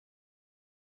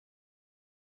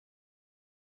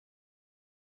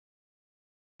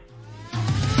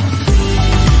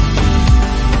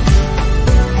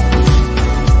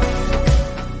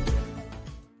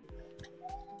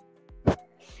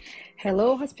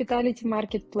Hello, Hospitality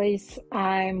Marketplace.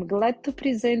 I'm glad to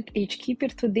present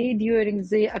HKeeper today during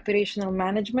the Operational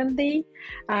Management Day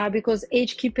because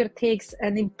HKeeper takes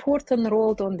an important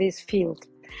role on this field.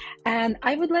 And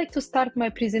I would like to start my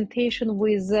presentation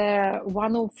with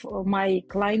one of my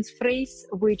clients' phrase,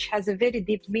 which has a very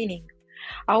deep meaning.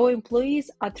 Our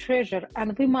employees are treasure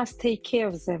and we must take care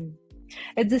of them.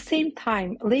 At the same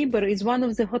time, labor is one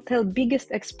of the hotel's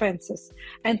biggest expenses,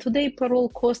 and today payroll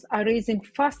costs are rising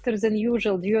faster than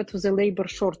usual due to the labor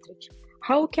shortage.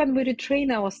 How can we retrain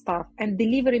our staff and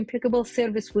deliver impeccable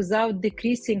service without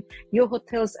decreasing your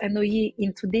hotel's NOE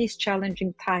in today's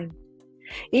challenging time?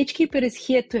 HKeeper is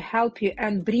here to help you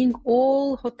and bring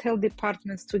all hotel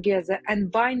departments together and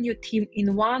bind your team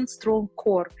in one strong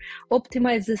core,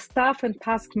 optimize the staff and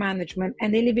task management,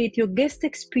 and elevate your guest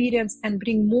experience and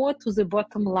bring more to the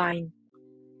bottom line.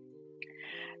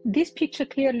 This picture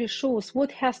clearly shows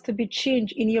what has to be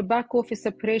changed in your back office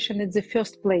operation at the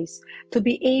first place to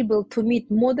be able to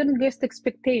meet modern guest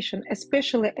expectations,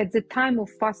 especially at the time of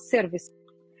fast service.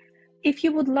 If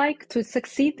you would like to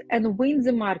succeed and win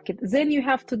the market, then you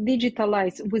have to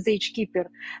digitalize with HKeeper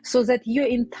so that your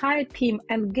entire team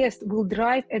and guests will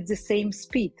drive at the same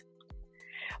speed.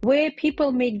 Where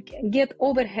people may get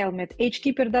overwhelmed,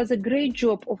 HKeeper does a great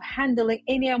job of handling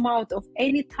any amount of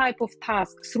any type of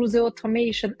task through the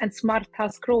automation and smart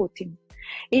task routing.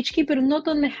 HKeeper not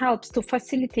only helps to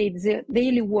facilitate the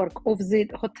daily work of the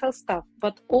hotel staff,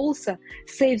 but also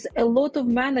saves a lot of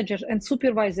managers and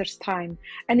supervisors' time,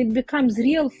 and it becomes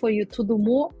real for you to do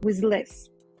more with less.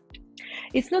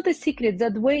 It's not a secret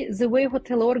that the way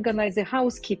hotel organize the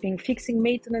housekeeping, fixing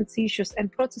maintenance issues,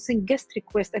 and processing guest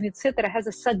requests, and etc. has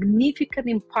a significant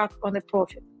impact on the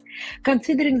profit.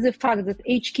 Considering the fact that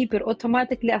HKeeper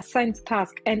automatically assigns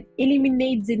tasks and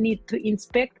eliminates the need to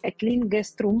inspect and clean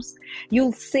guest rooms,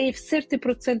 you'll save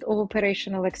 30% of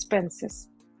operational expenses.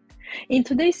 In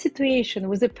today's situation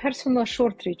with a personnel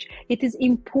shortage, it is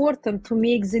important to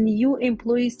make the new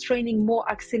employees training more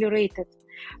accelerated,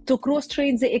 to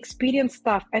cross-train the experienced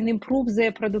staff and improve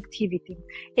their productivity.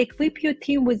 Equip your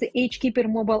team with the HKeeper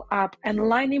mobile app and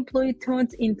line employee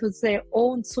turns into their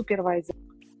own supervisor.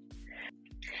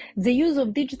 The use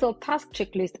of digital task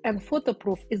checklist and photo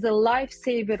proof is a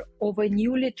lifesaver of a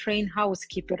newly trained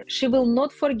housekeeper. She will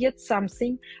not forget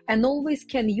something and always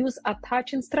can use a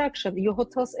touch instruction, your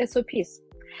hotel's SOPs.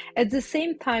 At the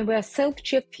same time, with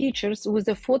self-check features with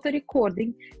the photo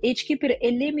recording, HKeeper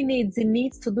eliminates the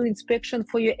needs to do inspection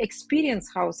for your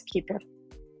experienced housekeeper.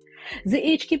 The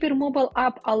HKeeper mobile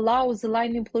app allows the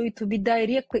line employee to be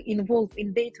directly involved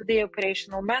in day-to-day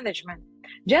operational management.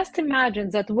 Just imagine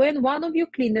that when one of your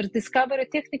cleaners discovered a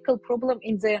technical problem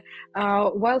in the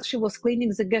while she was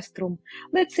cleaning the guest room.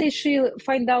 Let's say she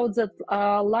find out that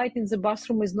light in the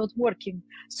bathroom is not working.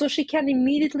 So she can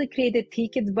immediately create a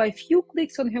ticket by few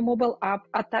clicks on her mobile app,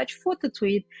 attach photo to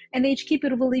it, and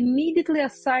HKeeper will immediately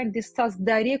assign this task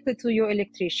directly to your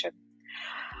electrician.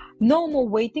 No more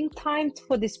waiting time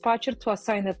for dispatcher to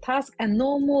assign a task and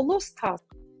no more lost task.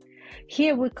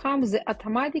 Here we come with the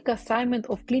automatic assignment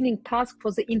of cleaning tasks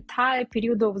for the entire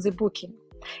period of the booking.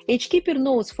 HKeeper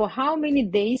knows for how many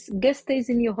days guest stays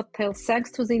in your hotel thanks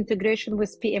to the integration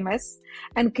with PMS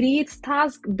and creates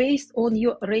tasks based on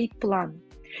your rate plan.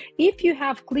 If you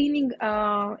have cleaning,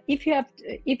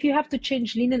 if you have to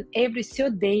change linen every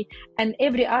third day and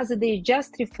every other day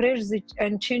just refresh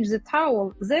and change the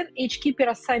towel, then HKeeper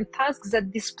assigns tasks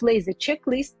that display the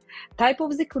checklist, type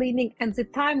of the cleaning, and the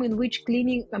time in which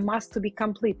cleaning must to be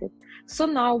completed. So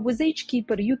now with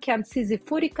HKeeper, you can see the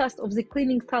forecast of the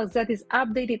cleaning task that is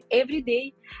updated every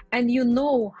day, and you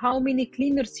know how many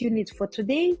cleaners you need for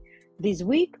today, this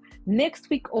week, next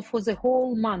week, or for the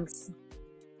whole month.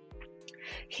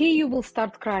 Here you will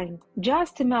start crying.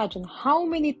 Just imagine how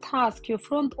many tasks your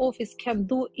front office can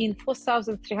do in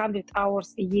 4,300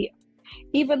 hours a year.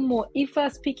 Even more, if we are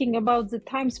speaking about the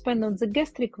time spent on the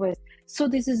guest request, so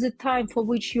this is the time for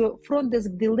which your front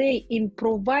desk delay in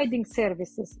providing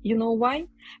services. You know why?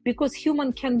 Because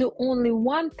human can do only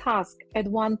one task at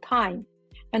one time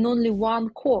and only one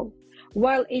call,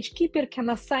 while HKeeper can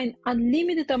assign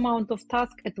unlimited amount of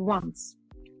tasks at once.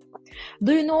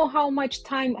 Do you know how much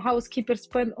time housekeepers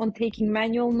spend on taking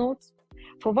manual notes?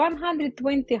 For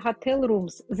 120 hotel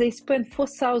rooms, they spend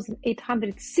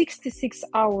 4,866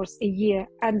 hours a year,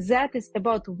 and that is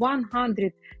about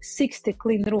 160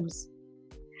 clean rooms.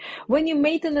 When your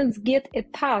maintenance get a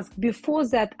task, before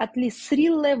that, at least 3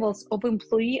 levels of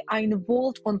employee are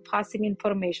involved on passing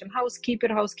information: housekeeper,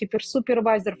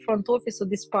 supervisor, front office, or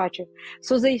dispatcher.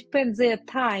 So they spend their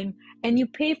time and you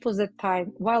pay for that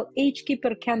time, while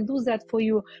HKeeper can do that for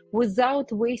you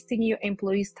without wasting your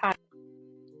employees' time.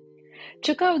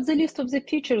 Check out the list of the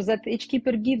features that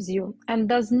HKeeper gives you and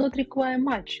does not require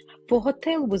much. For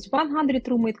hotel with 100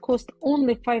 rooms, it costs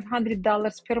only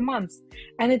 $500 per month,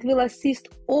 and it will assist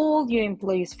all your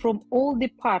employees from all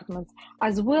departments,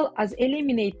 as well as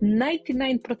eliminate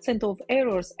 99% of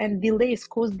errors and delays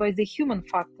caused by the human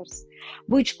factors,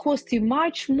 which cost you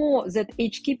much more than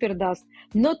HKeeper does,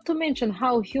 not to mention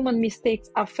how human mistakes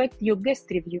affect your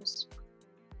guest reviews.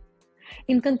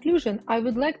 In conclusion, I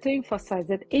would like to emphasize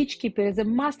that HKeeper is a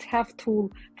must-have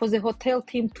tool for the hotel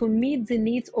team to meet the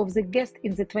needs of the guest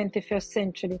in the 21st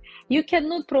century. You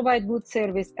cannot provide good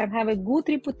service and have a good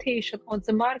reputation on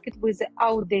the market with the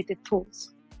outdated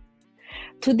tools.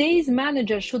 Today's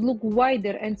manager should look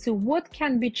wider and see what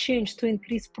can be changed to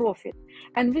increase profit.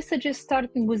 And we suggest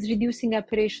starting with reducing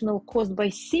operational cost by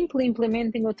simply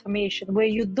implementing automation where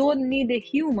you don't need a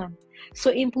human,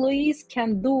 so employees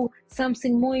can do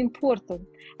something more important.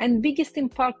 And biggest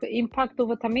impact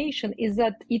of automation is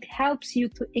that it helps you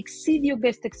to exceed your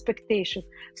guest expectations,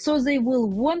 so they will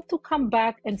want to come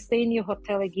back and stay in your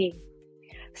hotel again.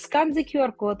 Scan the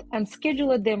QR code and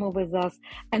schedule a demo with us.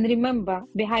 And remember,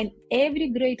 behind every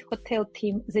great hotel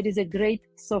team, there is a great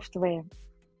software.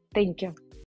 Thank you.